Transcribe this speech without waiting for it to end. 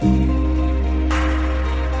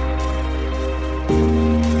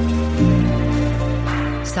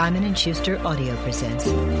Simon & Schuster Audio presents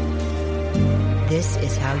This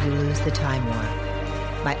Is How You Lose the Time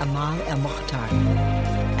War by Amal El-Mokhtar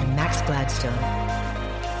and Max Gladstone.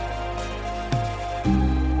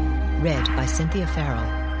 Read by Cynthia Farrell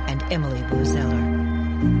and Emily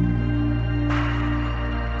Boozeller.